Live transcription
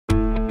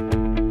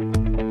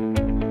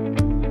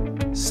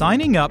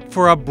signing up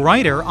for a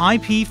brighter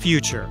IP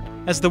future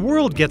as the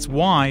world gets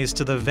wise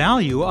to the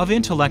value of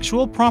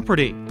intellectual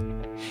property.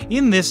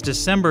 In this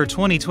December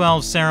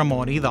 2012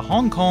 ceremony, the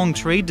Hong Kong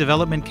Trade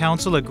Development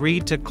Council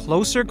agreed to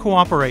closer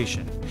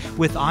cooperation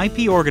with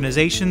IP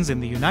organizations in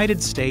the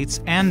United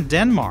States and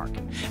Denmark,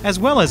 as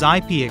well as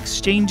IP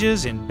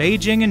exchanges in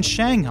Beijing and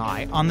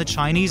Shanghai on the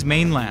Chinese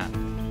mainland.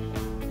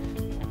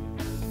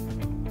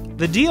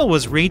 The deal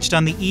was reached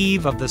on the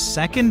eve of the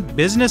second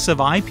Business of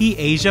IP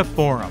Asia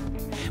Forum,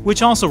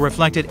 which also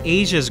reflected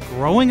Asia's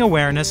growing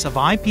awareness of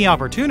IP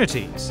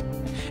opportunities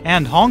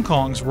and Hong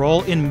Kong's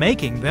role in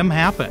making them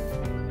happen.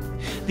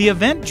 The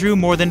event drew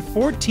more than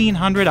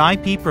 1,400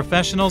 IP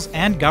professionals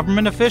and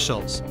government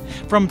officials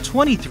from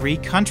 23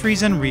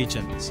 countries and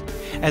regions,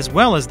 as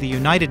well as the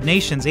United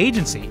Nations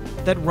agency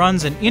that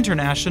runs an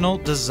international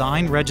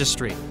design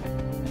registry.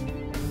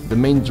 The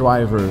main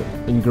driver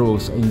in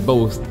growth in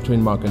both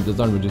trademark and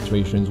design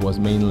registrations was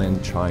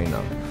mainland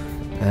China.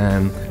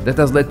 That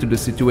has led to the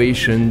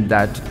situation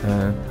that,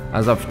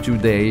 as of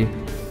today,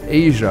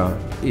 Asia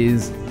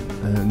is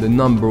the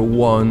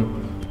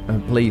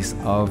 #1 place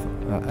of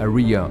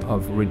area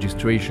of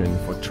registration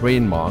for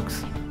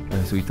trademarks,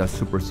 so it has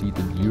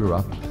superseded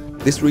Europe.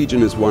 This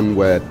region is one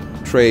where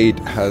trade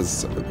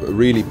has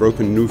really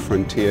broken new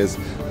frontiers,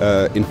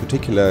 in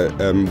particular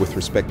with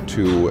respect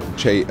to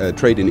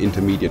trade in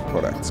intermediate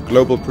products.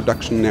 Global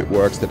production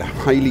networks that are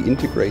highly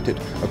integrated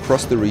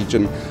across the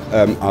region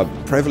are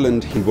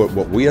prevalent.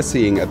 What we are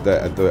seeing at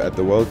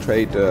the World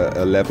Trade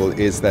level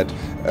is that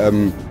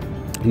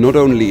not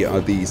only are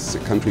these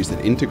countries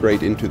that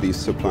integrate into these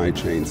supply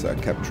chains are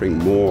capturing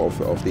more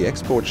of the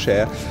export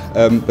share,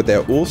 but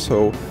they're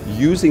also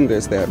using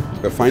this, they're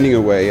finding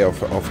a way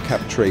of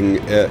capturing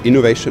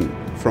innovation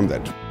from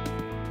that.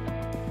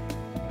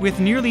 With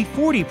nearly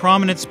 40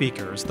 prominent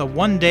speakers, the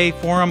one-day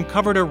forum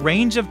covered a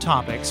range of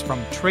topics from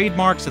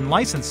trademarks and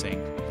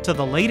licensing to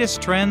the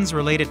latest trends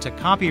related to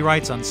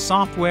copyrights on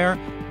software,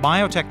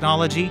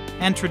 biotechnology,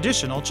 and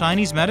traditional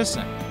Chinese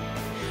medicine.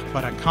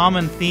 But a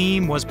common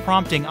theme was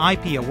prompting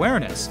IP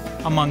awareness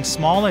among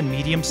small and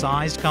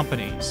medium-sized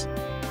companies.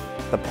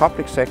 The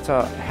public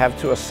sector have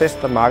to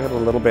assist the market a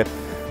little bit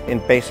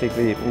in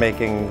basically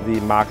making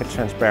the market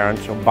transparent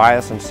so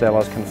buyers and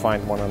sellers can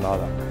find one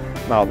another.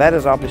 Now that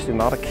is obviously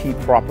not a key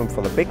problem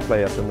for the big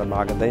players in the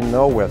market. They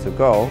know where to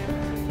go,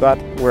 but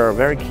we're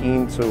very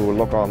keen to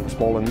look on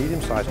small and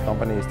medium-sized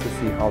companies to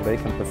see how they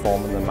can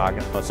perform in the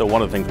market. So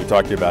one of the things we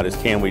talked about is,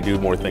 can we do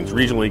more things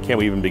regionally? Can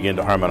we even begin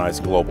to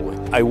harmonize globally?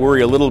 I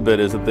worry a little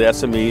bit is that the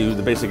SME,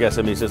 the basic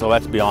SME says, oh,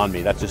 that's beyond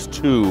me. That's just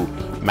too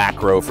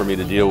macro for me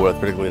to deal with,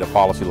 particularly at a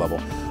policy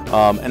level.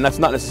 And that's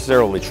not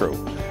necessarily true.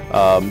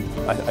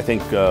 I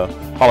think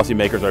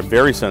policymakers are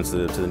very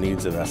sensitive to the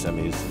needs of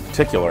SMEs in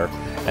particular,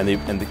 and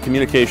the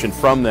communication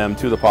from them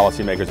to the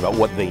policymakers about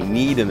what they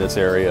need in this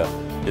area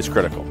is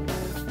critical.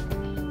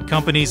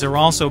 Companies are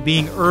also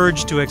being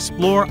urged to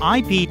explore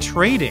IP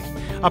trading,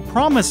 a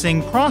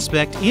promising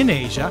prospect in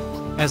Asia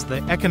as the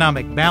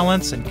economic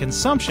balance and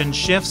consumption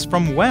shifts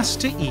from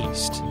west to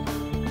east.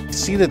 I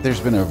see that there's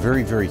been a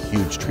very, very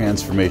huge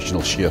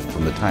transformational shift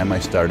from the time I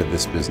started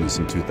this business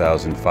in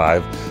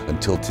 2005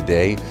 until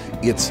today.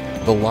 It's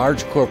the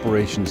large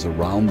corporations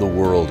around the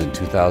world in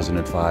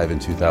 2005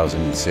 and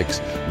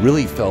 2006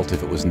 really felt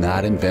if it was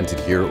not invented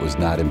here, it was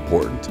not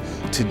important.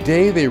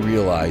 Today they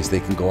realize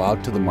they can go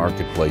out to the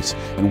marketplace,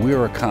 and we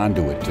are a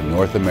conduit to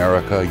North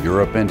America,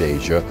 Europe, and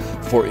Asia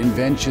for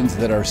inventions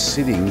that are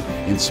sitting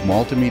in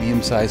small to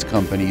medium-sized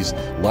companies,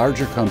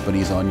 larger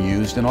companies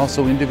unused, and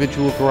also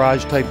individual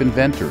garage-type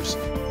inventors.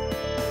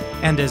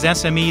 And as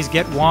SMEs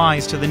get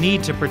wise to the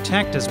need to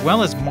protect as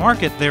well as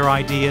market their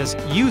ideas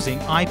using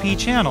IP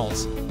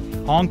channels,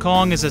 Hong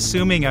Kong is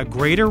assuming a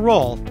greater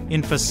role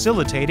in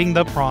facilitating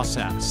the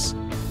process.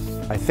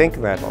 I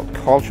think that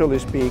culturally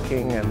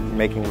speaking and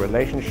making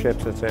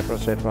relationships,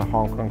 etc.,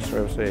 Hong Kong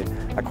serves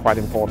a quite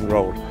important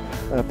role.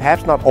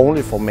 Perhaps not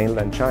only for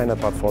mainland China,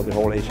 but for the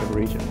whole Asian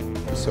region.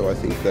 So I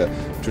think the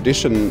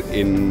tradition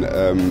in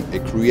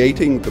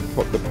creating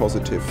the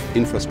positive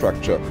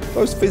infrastructure,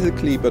 both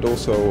physically but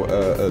also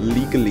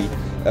legally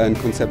and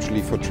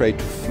conceptually for trade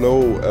to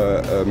flow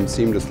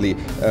seamlessly,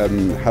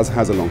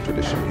 has a long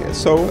tradition here.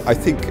 So I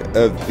think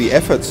the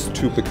efforts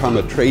to become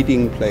a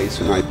trading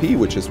place in IP,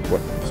 which is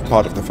what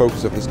part of the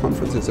focus of this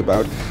conference is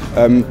about,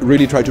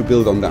 really try to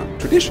build on that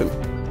tradition.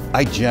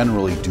 I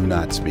generally do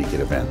not speak at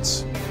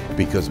events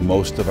because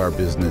most of our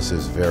business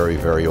is very,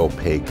 very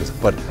opaque.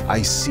 But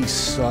I see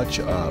such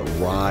a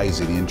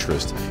rise in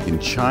interest in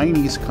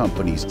Chinese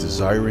companies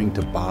desiring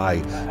to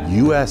buy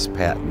US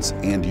patents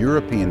and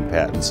European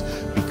patents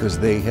because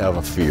they have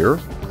a fear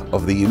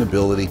of the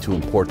inability to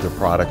import their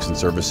products and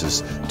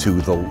services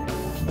to the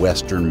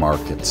Western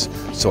markets.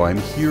 So I'm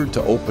here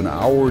to open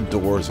our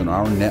doors and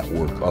our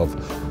network of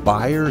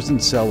buyers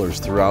and sellers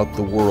throughout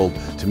the world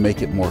to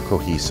make it more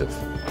cohesive.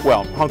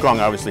 Well, Hong Kong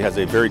obviously has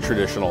a very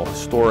traditional,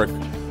 historic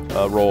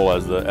role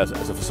as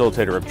a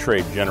facilitator of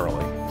trade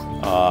generally.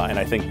 And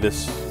I think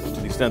this, to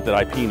the extent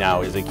that IP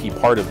now is a key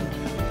part of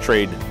the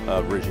trade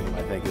regime,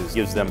 I think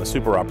gives them a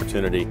super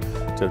opportunity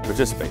to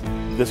participate.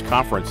 This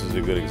conference is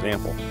a good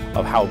example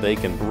of how they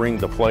can bring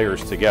the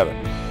players together.